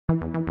What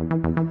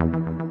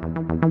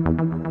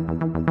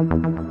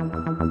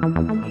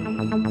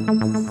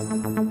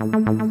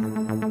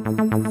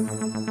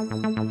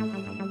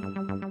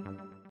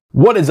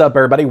is up,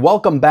 everybody?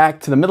 Welcome back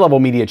to the Mid-Level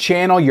Media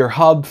channel, your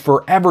hub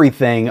for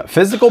everything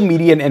physical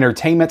media and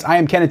entertainment. I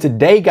am Ken, and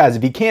today, guys,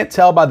 if you can't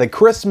tell by the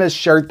Christmas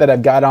shirt that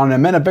I've got on,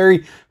 I'm in a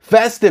very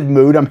festive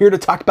mood. I'm here to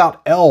talk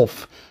about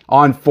Elf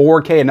on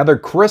 4K, another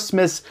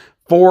Christmas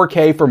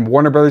 4K from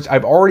Warner Brothers.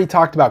 I've already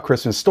talked about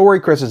Christmas Story,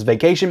 Christmas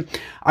Vacation.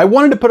 I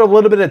wanted to put a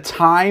little bit of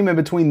time in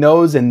between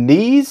those and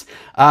these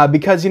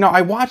because, you know,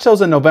 I watched those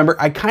in November.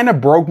 I kind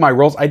of broke my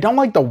rules. I don't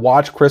like to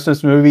watch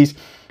Christmas movies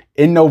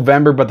in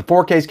November, but the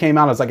 4Ks came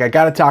out. I was like, I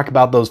got to talk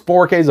about those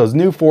 4Ks, those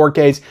new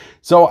 4Ks.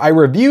 So I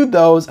reviewed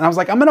those and I was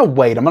like, I'm going to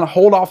wait. I'm going to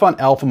hold off on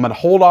Elf. I'm going to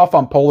hold off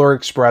on Polar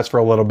Express for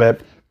a little bit.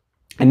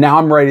 And now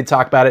I'm ready to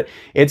talk about it.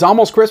 It's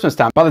almost Christmas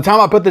time. By the time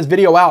I put this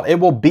video out, it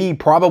will be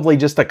probably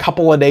just a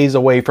couple of days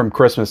away from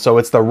Christmas. So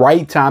it's the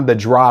right time to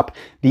drop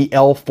the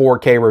Elf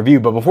 4K review.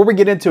 But before we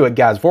get into it,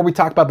 guys, before we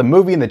talk about the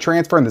movie and the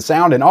transfer and the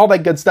sound and all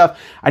that good stuff,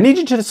 I need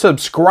you to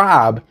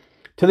subscribe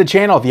to the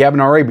channel if you haven't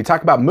already. We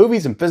talk about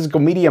movies and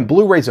physical media and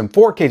Blu-rays and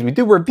 4Ks. We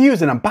do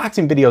reviews and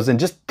unboxing videos and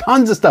just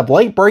tons of stuff,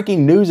 late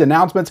breaking news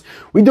announcements.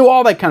 We do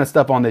all that kind of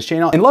stuff on this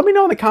channel. And let me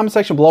know in the comment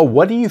section below,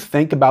 what do you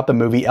think about the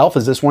movie Elf?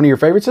 Is this one of your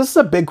favorites? This is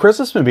a big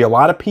Christmas movie. A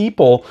lot of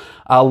people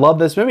love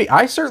this movie.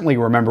 I certainly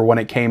remember when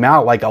it came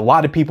out, like a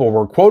lot of people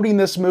were quoting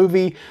this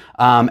movie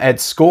at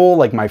school,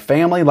 like my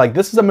family. Like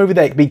this is a movie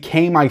that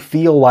became, I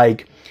feel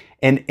like,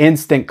 an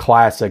instant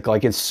classic.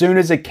 Like as soon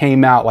as it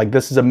came out, like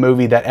this is a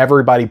movie that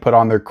everybody put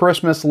on their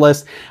Christmas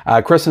list,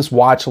 Christmas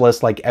watch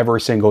list, like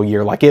every single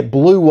year. Like it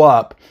blew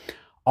up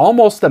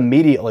almost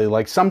immediately.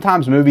 Like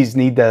sometimes movies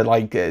need to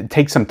like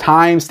take some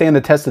time, stand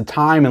the test of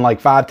time, and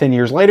like 5-10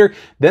 years later,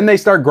 then they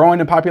start growing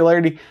in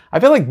popularity.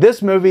 I feel like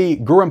this movie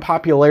grew in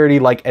popularity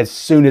like as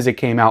soon as it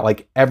came out.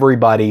 Like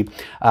everybody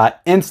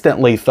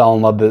instantly fell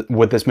in love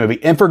with this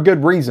movie, and for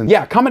good reason.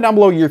 Yeah, comment down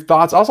below your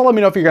thoughts. Also, let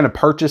me know if you're going to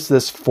purchase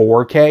this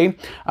 4K,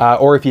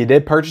 or if you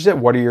did purchase it,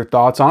 what are your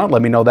thoughts on it?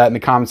 Let me know that in the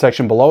comment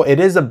section below. It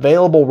is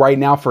available right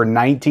now for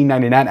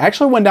 $19.99.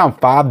 Actually went down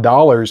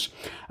 $5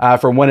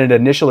 from when it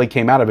initially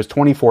came out. It was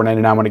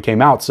 $24.99 when it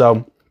came out.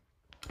 So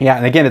yeah,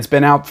 and again, it's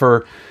been out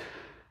for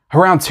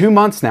around 2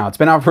 months now. It's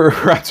been out for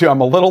around 2. I'm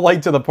a little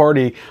late to the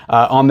party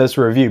on this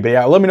review. But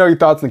yeah, let me know your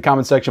thoughts in the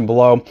comment section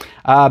below.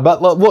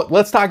 But look,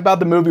 let's talk about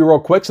the movie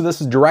real quick. So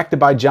this is directed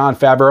by Jon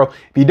Favreau.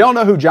 If you don't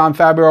know who Jon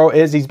Favreau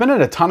is, he's been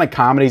in a ton of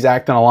comedies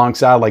acting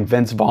alongside like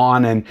Vince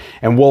Vaughn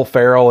and Will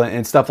Ferrell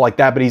and stuff like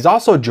that. But he's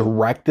also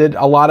directed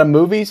a lot of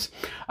movies.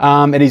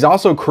 And he's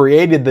also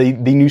created the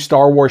new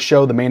Star Wars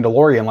show, The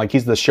Mandalorian. Like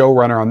he's the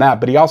showrunner on that.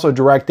 But he also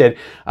directed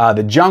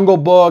The Jungle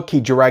Book.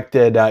 He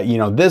directed, you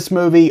know, this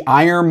movie,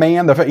 Iron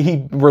Man.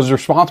 He was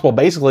responsible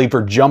basically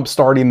for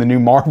jump-starting the new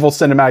Marvel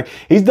Cinematic.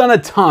 He's done a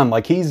ton.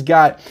 Like he's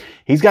got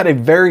a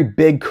very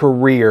big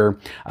career.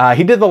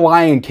 He did the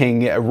Lion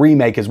King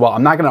remake as well.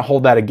 I'm not going to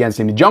hold that against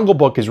him. The Jungle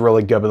Book is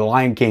really good, but the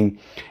Lion King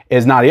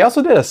is not. He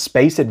also did a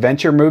space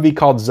adventure movie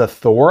called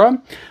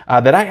Zathura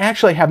that I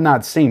actually have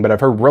not seen, but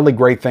I've heard really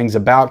great things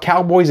about.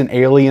 Cowboys and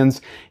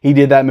Aliens, he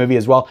did that movie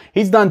as well.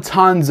 He's done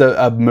tons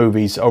of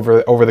movies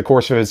over the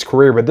course of his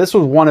career, but this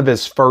was one of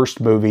his first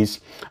movies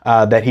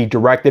that he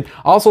directed.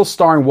 Also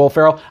starring Will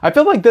Ferrell. I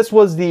feel like this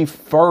was the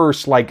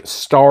first like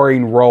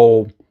starring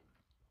role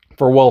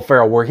for Will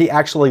Ferrell, where he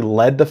actually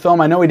led the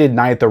film. I know he did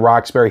Night at the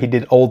Roxbury, he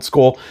did Old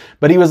School,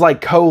 but he was like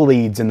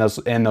co-leads in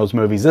those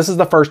movies. This is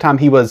the first time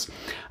he was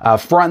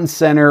front and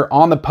center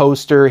on the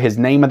poster, his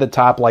name at the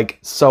top, like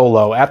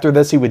solo. After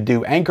this, he would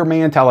do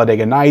Anchorman,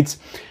 Talladega Nights,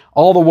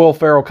 all the Will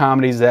Ferrell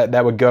comedies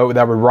that would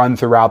run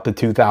throughout the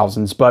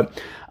 2000s. But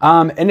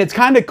and it's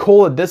kind of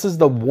cool that this is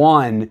the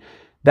one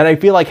that I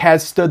feel like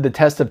has stood the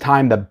test of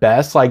time the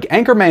best. Like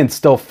Anchorman's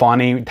still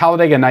funny,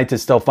 Talladega Nights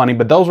is still funny,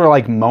 but those were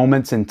like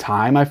moments in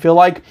time, I feel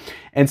like.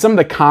 And some of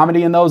the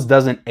comedy in those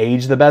doesn't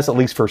age the best, at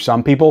least for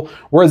some people.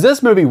 Whereas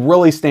this movie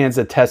really stands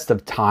the test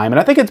of time. And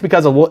I think it's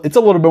because it's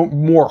a little bit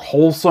more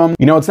wholesome.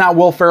 You know, it's not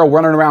Will Ferrell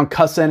running around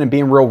cussing and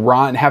being real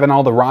having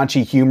all the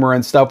raunchy humor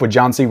and stuff with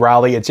John C.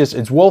 Reilly.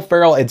 It's Will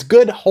Ferrell. It's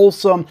good,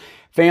 wholesome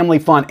family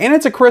fun, and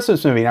it's a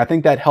Christmas movie, and I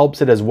think that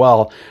helps it as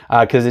well,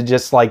 because it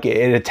just like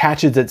it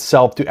attaches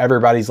itself to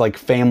everybody's like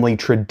family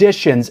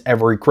traditions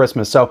every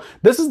Christmas. So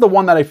this is the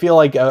one that I feel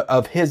like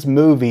of his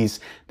movies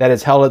that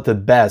has held it the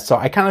best. So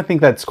I kind of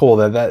think that's cool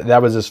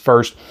that was his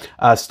first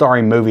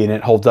starring movie, and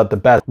it holds up the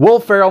best. Will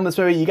Ferrell in this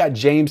movie. You got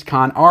James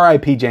Caan,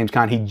 R.I.P. James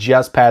Caan. He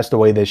just passed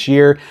away this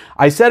year.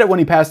 I said it when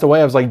he passed away.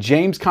 I was like,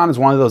 James Caan is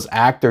one of those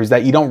actors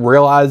that you don't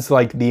realize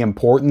like the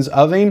importance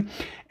of him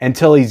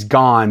until he's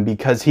gone,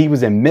 because he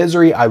was in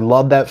Misery. I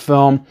love that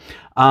film.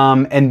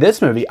 And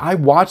this movie, I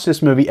watch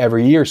this movie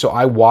every year. So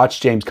I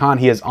watch James Caan.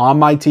 He is on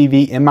my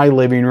TV in my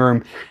living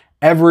room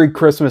every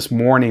Christmas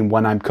morning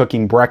when I'm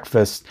cooking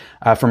breakfast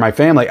for my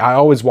family. I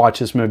always watch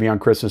this movie on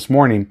Christmas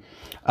morning.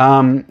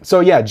 So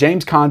yeah,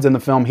 James Caan's in the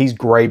film. He's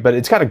great, but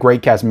it's got a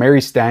great cast. Mary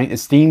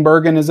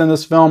Steenburgen is in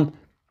this film.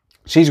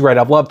 She's great.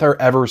 I've loved her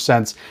ever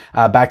since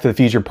Back to the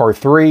Future Part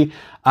 3. You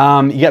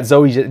got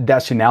Zooey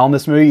Deschanel in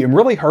this movie, and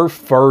really her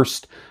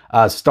first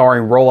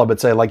starring role, I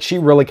would say. Like, she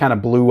really kind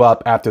of blew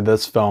up after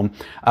this film,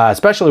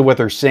 especially with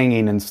her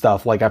singing and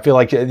stuff. Like, I feel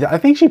like, I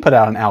think she put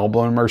out an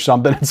album or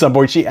something at some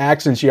point. She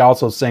acts and she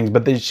also sings,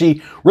 but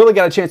she really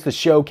got a chance to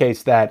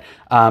showcase that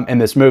in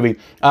this movie.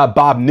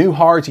 Bob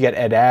Newhart, you got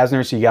Ed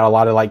Asner, so you got a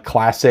lot of like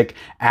classic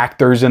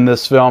actors in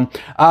this film.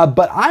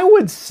 But I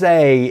would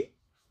say,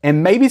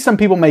 and maybe some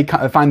people may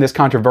find this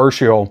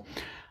controversial,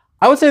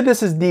 I would say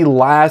this is the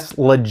last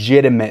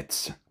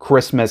legitimate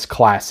Christmas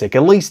classic,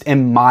 at least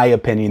in my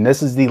opinion.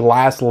 This is the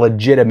last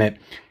legitimate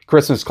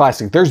Christmas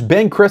classic. There's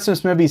been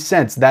Christmas movies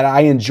since that I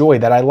enjoy,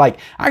 that I like.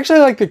 I actually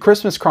like the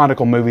Christmas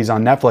Chronicle movies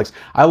on Netflix.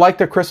 I like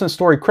the Christmas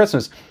Story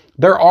Christmas.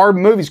 There are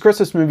movies,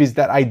 Christmas movies,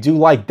 that I do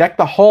like. Deck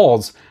the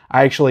Halls,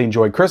 I actually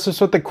enjoy.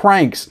 Christmas with the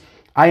Cranks,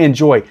 I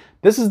enjoy.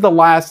 This is the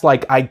last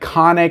like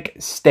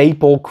iconic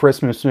staple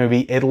Christmas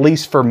movie, at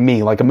least for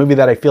me. Like a movie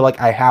that I feel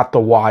like I have to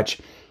watch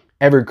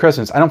every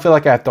Christmas. I don't feel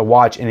like I have to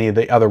watch any of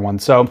the other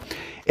ones. So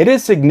it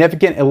is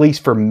significant, at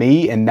least for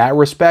me in that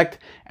respect,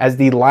 as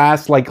the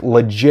last like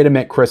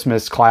legitimate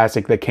Christmas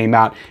classic that came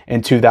out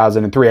in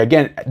 2003.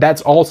 Again,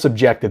 that's all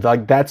subjective.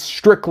 Like, that's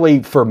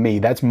strictly for me.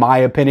 That's my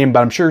opinion,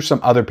 but I'm sure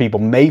some other people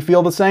may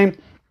feel the same.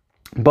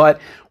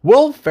 But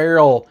Will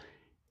Ferrell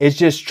is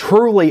just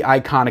truly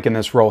iconic in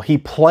this role. He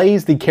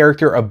plays the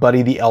character of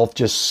Buddy the Elf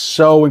just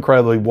so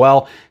incredibly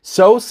well,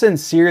 so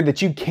sincere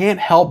that you can't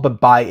help but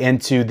buy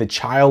into the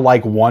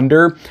childlike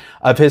wonder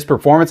of his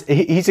performance.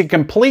 He's a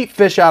complete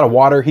fish out of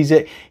water. He's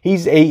a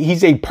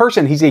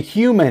person, he's a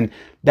human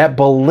that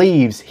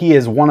believes he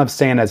is one of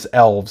Santa's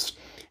elves.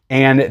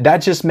 And that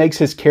just makes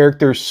his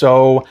character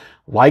so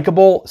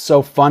likable,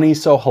 so funny,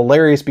 so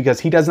hilarious,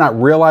 because he does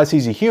not realize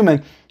he's a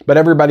human, but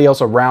everybody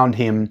else around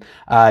him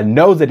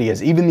knows that he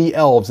is. Even the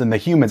elves and the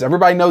humans.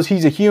 Everybody knows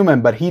he's a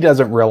human, but he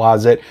doesn't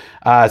realize it.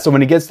 So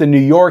when he gets to New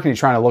York and he's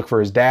trying to look for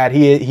his dad,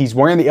 he's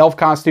wearing the elf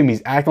costume.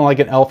 He's acting like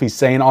an elf. He's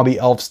saying all the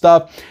elf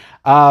stuff.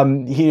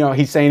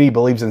 He's saying he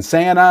believes in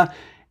Santa.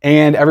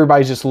 And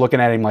everybody's just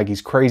looking at him like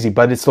he's crazy.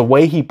 But it's the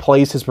way he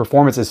plays his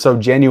performance is so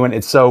genuine.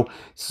 It's so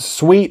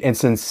sweet and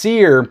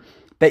sincere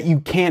that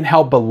you can't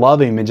help but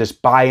love him and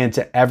just buy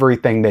into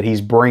everything that he's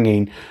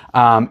bringing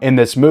in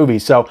this movie.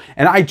 So,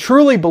 and I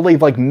truly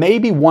believe like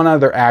maybe one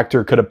other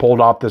actor could have pulled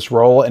off this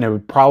role, and it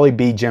would probably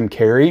be Jim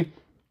Carrey.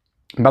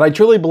 But I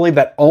truly believe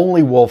that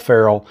only Will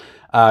Ferrell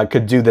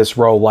could do this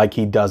role like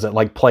he does it,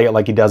 like play it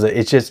like he does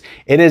it.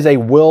 It is a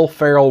Will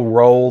Ferrell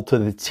role to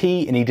the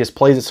T, and he just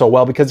plays it so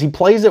well because he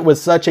plays it with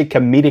such a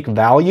comedic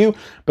value,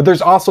 but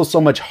there's also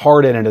so much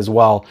heart in it as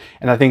well.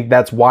 And I think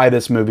that's why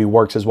this movie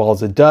works as well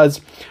as it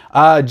does.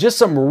 Just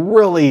some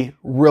really,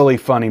 really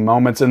funny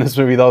moments in this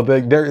movie, though.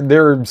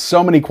 There are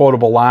so many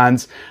quotable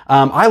lines.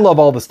 I love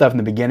all the stuff in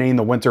the beginning,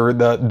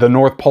 the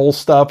North Pole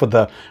stuff with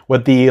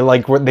the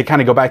like, where they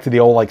kind of go back to the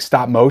old like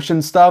stop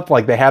motion stuff.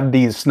 Like they have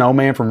these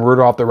snowman from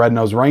Rudolph the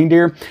Red-Nosed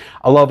Reindeer.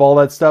 I love all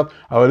that stuff.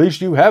 Oh, at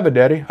least you have it,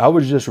 Daddy. I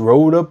was just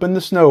rolled up in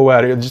the snow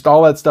out here. Just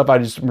all that stuff I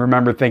just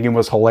remember thinking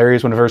was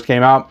hilarious when it first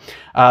came out.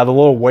 The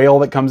little whale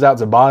that comes out and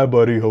says, "Bye,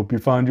 buddy. Hope you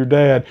find your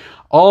dad."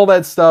 All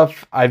that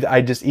stuff,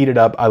 I just eat it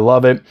up. I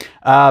love it.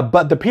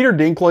 But the Peter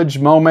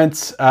Dinklage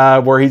moments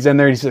where he's in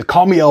there, he says,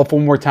 "Call me Elf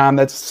one more time."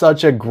 That's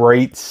such a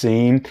great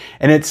scene.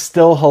 And it's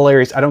still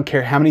hilarious. I don't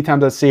care how many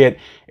times I see it.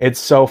 It's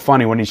so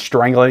funny when he's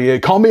strangling.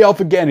 "Call me Elf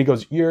again." He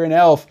goes, "You're an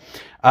elf."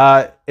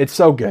 It's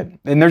so good.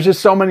 And there's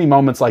just so many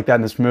moments like that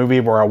in this movie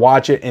where I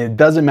watch it, and it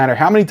doesn't matter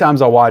how many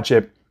times I watch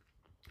it.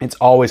 It's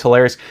always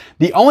hilarious.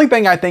 The only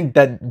thing I think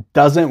that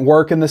doesn't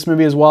work in this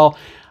movie as well,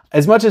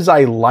 as much as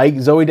I like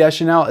Zooey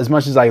Deschanel, as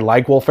much as I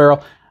like Will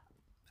Ferrell,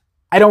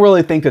 I don't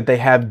really think that they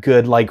have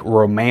good like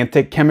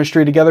romantic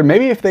chemistry together.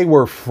 Maybe if they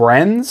were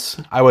friends,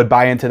 I would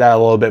buy into that a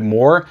little bit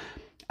more.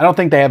 I don't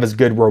think they have as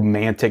good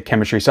romantic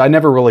chemistry, so I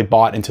never really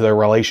bought into their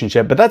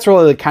relationship, but that's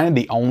really kind of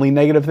the only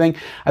negative thing.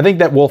 I think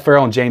that Will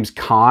Ferrell and James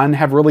Caan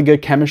have really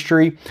good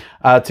chemistry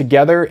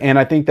together, and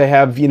I think they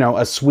have, you know,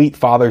 a sweet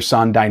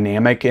father-son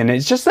dynamic, and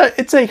it's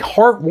a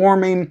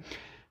heartwarming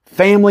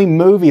family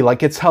movie.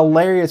 Like, it's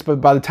hilarious, but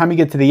by the time you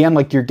get to the end,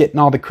 like, you're getting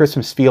all the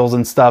Christmas feels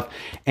and stuff,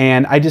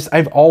 and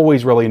I've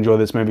always really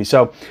enjoyed this movie.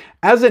 So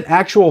as an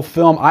actual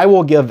film, I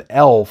will give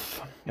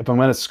Elf, if I'm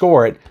going to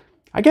score it,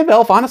 I give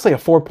Elf, honestly, a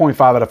 4.5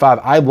 out of 5.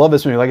 I love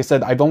this movie. Like I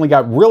said, I've only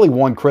got really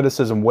one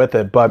criticism with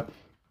it, but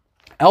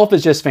Elf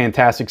is just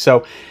fantastic.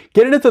 So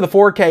getting into the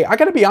 4K, I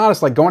got to be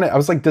honest, like I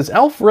was like, does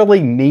Elf really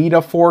need a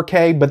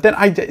 4K? But then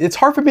it's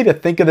hard for me to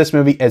think of this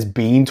movie as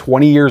being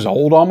 20 years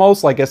old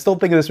almost. Like, I still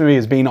think of this movie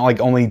as being like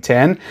only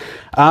 10.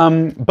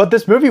 But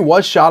this movie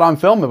was shot on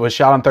film. It was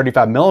shot on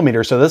 35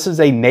 millimeter. So this is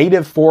a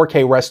native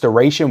 4K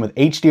restoration with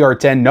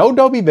HDR10, no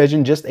Dolby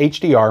Vision, just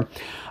HDR.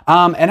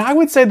 And I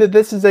would say that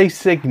this is a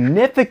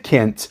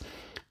significant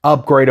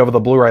upgrade over the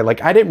Blu-ray.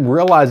 Like, I didn't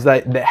realize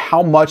that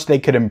how much they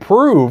could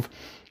improve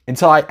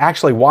until I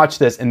actually watched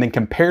this and then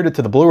compared it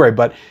to the Blu-ray.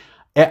 But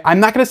I'm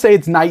not going to say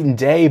it's night and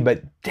day,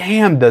 but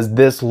damn, does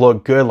this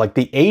look good. Like,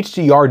 the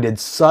HDR did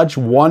such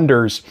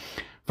wonders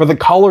for the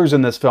colors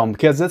in this film,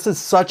 because this is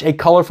such a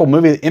colorful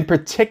movie, in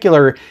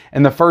particular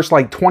in the first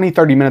like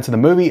 20-30 minutes of the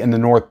movie in the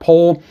North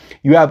Pole.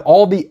 You have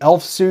all the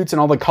elf suits and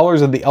all the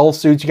colors of the elf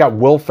suits. You got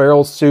Will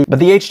Ferrell's suit, but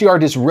the HDR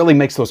just really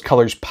makes those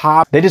colors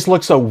pop. They just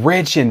look so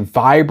rich and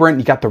vibrant.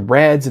 You got the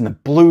reds and the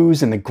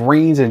blues and the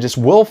greens, and just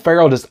Will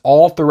Ferrell just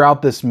all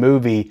throughout this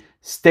movie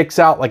sticks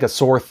out like a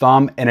sore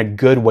thumb in a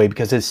good way,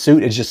 because his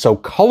suit is just so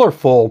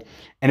colorful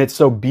and it's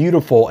so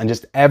beautiful, and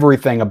just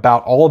everything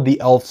about all of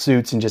the elf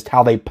suits and just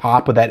how they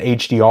pop with that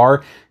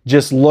HDR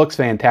just looks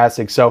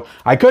fantastic. So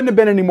I couldn't have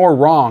been any more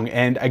wrong.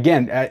 And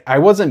again, I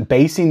wasn't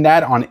basing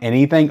that on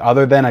anything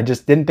other than I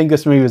just didn't think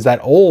this movie was that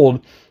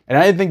old, and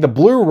I didn't think the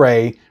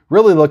Blu-ray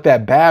really looked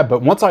that bad.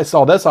 But once I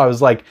saw this, I was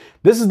like,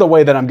 this is the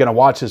way that I'm going to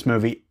watch this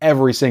movie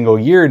every single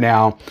year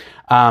now,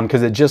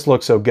 because it just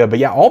looks so good. But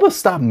yeah, all the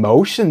stop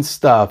motion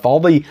stuff, all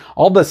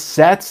the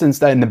sets and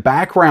stuff in the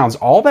backgrounds,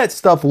 all that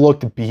stuff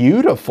looked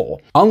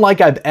beautiful.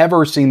 Unlike I've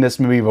ever seen this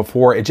movie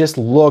before, it just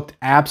looked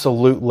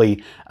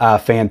absolutely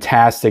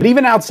fantastic. But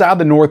even outside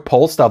the North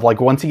Pole stuff, like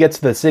once he gets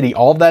to the city,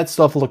 all that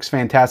stuff looks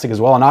fantastic as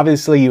well. And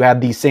obviously you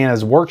had the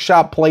Santa's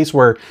workshop place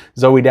where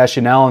Zooey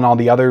Deschanel and all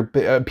the other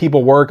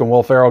people work, and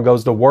Will Ferrell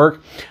goes to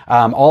work.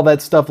 All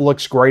that stuff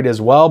looks great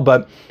as well.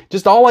 But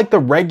just all like the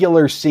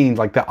regular scenes,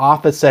 like the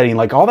office setting,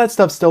 like all that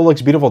stuff still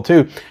looks beautiful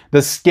too.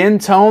 The skin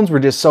tones were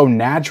just so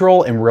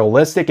natural and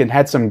realistic and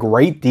had some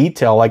great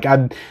detail. Like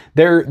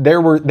they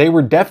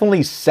were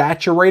definitely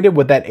saturated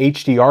with that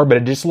HDR, but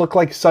it just looked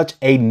like such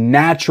a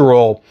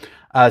natural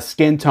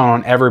skin tone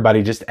on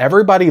everybody. Just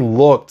everybody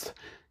looked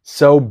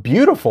so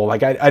beautiful.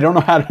 Like I don't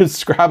know how to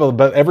describe it,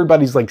 but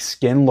everybody's like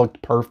skin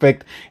looked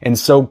perfect and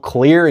so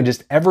clear, and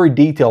just every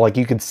detail, like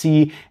you could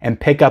see and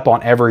pick up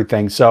on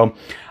everything. So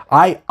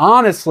I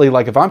honestly,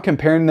 like if I'm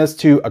comparing this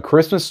to A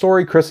Christmas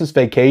Story, Christmas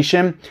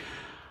Vacation,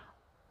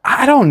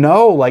 I don't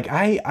know. Like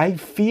I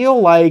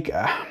feel like,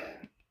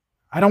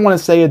 I don't want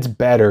to say it's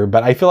better,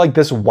 but I feel like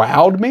this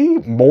wowed me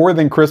more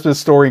than Christmas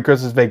Story and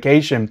Christmas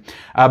Vacation.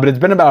 But it's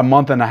been about a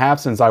month and a half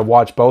since I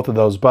watched both of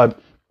those. But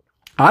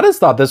I just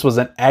thought this was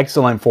an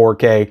excellent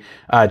 4K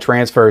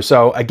transfer.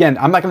 So again,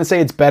 I'm not going to say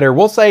it's better.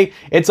 We'll say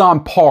it's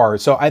on par.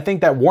 So I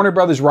think that Warner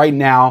Brothers right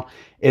now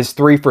is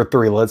 3 for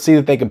 3. Let's see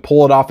if they can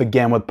pull it off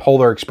again with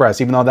Polar Express.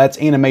 Even though that's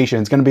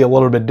animation, it's going to be a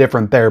little bit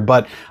different there.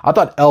 But I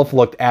thought Elf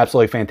looked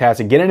absolutely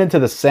fantastic. Getting into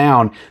the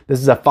sound, this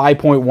is a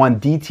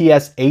 5.1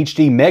 DTS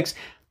HD mix.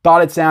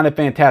 Thought it sounded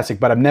fantastic,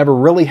 but I've never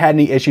really had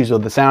any issues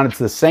with the sound. It's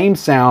the same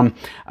sound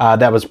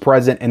that was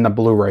present in the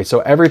Blu-ray.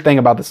 So everything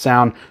about the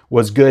sound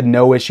was good,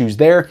 no issues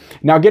there.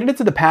 Now getting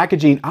into the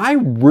packaging, I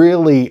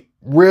really,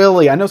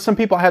 I know some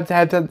people have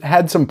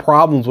had some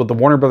problems with the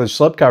Warner Brothers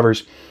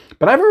slipcovers,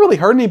 but I haven't really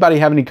heard anybody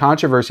have any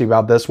controversy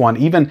about this one.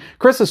 Even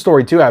Chris's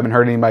Story 2, I haven't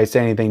heard anybody say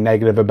anything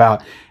negative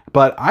about.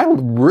 But I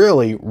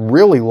really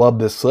love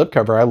this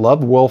slipcover. I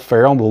love Will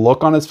Ferrell, the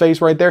look on his face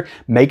right there,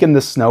 making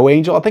the snow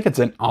angel. I think it's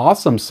an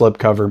awesome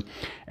slipcover.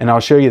 And I'll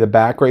show you the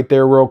back right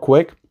there real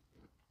quick.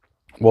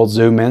 We'll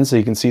zoom in so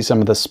you can see some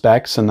of the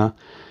specs and the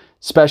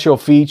special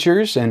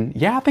features. And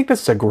yeah, I think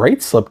this is a great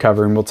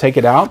slipcover. And we'll take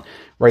it out.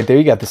 Right there,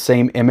 you got the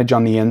same image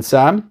on the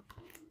inside.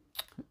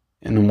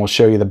 And then we'll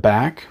show you the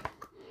back.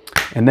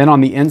 And then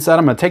on the inside,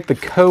 I'm going to take the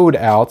code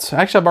out.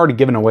 Actually, I've already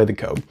given away the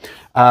code.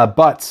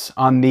 But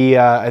on the,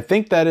 I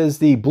think that is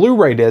the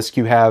Blu-ray disc,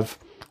 you have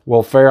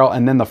Will Ferrell,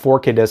 and then the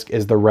 4K disc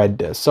is the red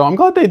disc. So I'm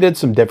glad they did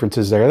some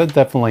differences there. That's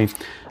definitely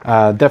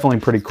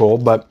pretty cool.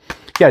 But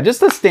yeah,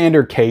 just a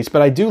standard case,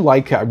 but I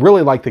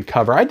really like the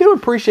cover. I do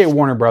appreciate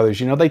Warner Brothers.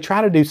 You know, they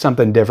try to do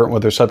something different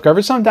with their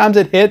subcovers. Sometimes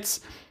it hits,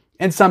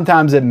 and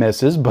sometimes it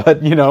misses,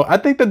 but you know, I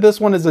think that this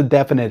one is a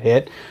definite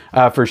hit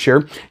for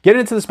sure. Get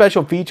into the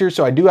special features.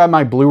 So I do have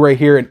my Blu-ray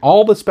here, and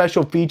all the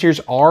special features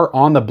are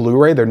on the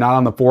Blu-ray. They're not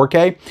on the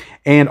 4K.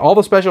 And all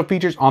the special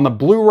features on the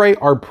Blu-ray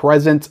are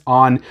present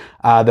on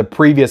the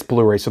previous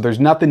Blu-ray. So there's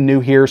nothing new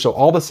here. So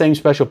all the same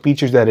special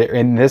features that are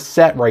in this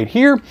set right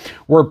here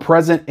were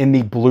present in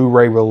the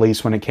Blu-ray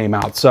release when it came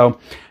out. So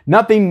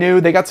nothing new.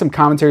 They got some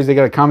commentaries. They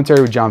got a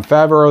commentary with Jon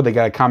Favreau. They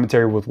got a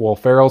commentary with Will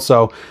Ferrell.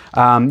 So,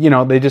 you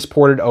know, they just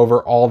ported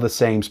over all the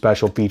same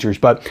special features.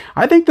 But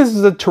I think this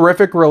is a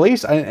terrific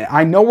release.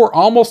 I know we're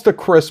almost to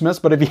Christmas,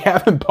 but if you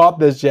haven't bought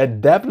this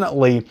yet,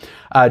 definitely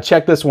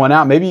check this one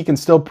out. Maybe you can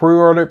still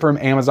pre-order it from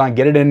Amazon,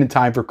 get it in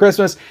time for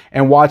Christmas,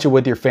 and watch it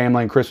with your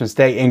family on Christmas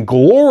Day in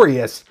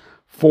glorious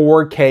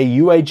 4K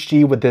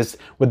UHD with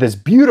this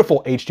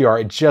beautiful HDR.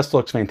 It just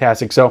looks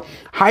fantastic. So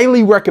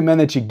highly recommend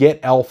that you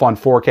get Elf on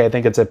 4K. I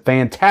think it's a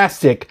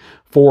fantastic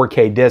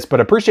 4K disc. But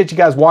I appreciate you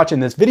guys watching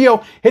this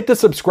video. Hit the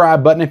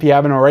subscribe button if you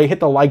haven't already. Hit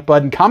the like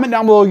button. Comment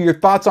down below your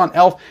thoughts on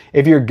Elf.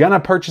 If you're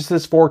gonna purchase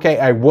this 4K,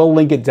 I will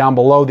link it down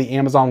below, the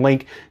Amazon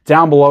link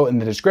down below in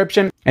the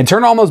description. And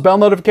turn on those bell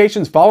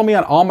notifications. Follow me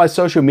on all my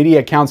social media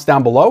accounts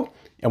down below,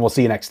 and we'll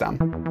see you next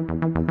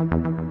time.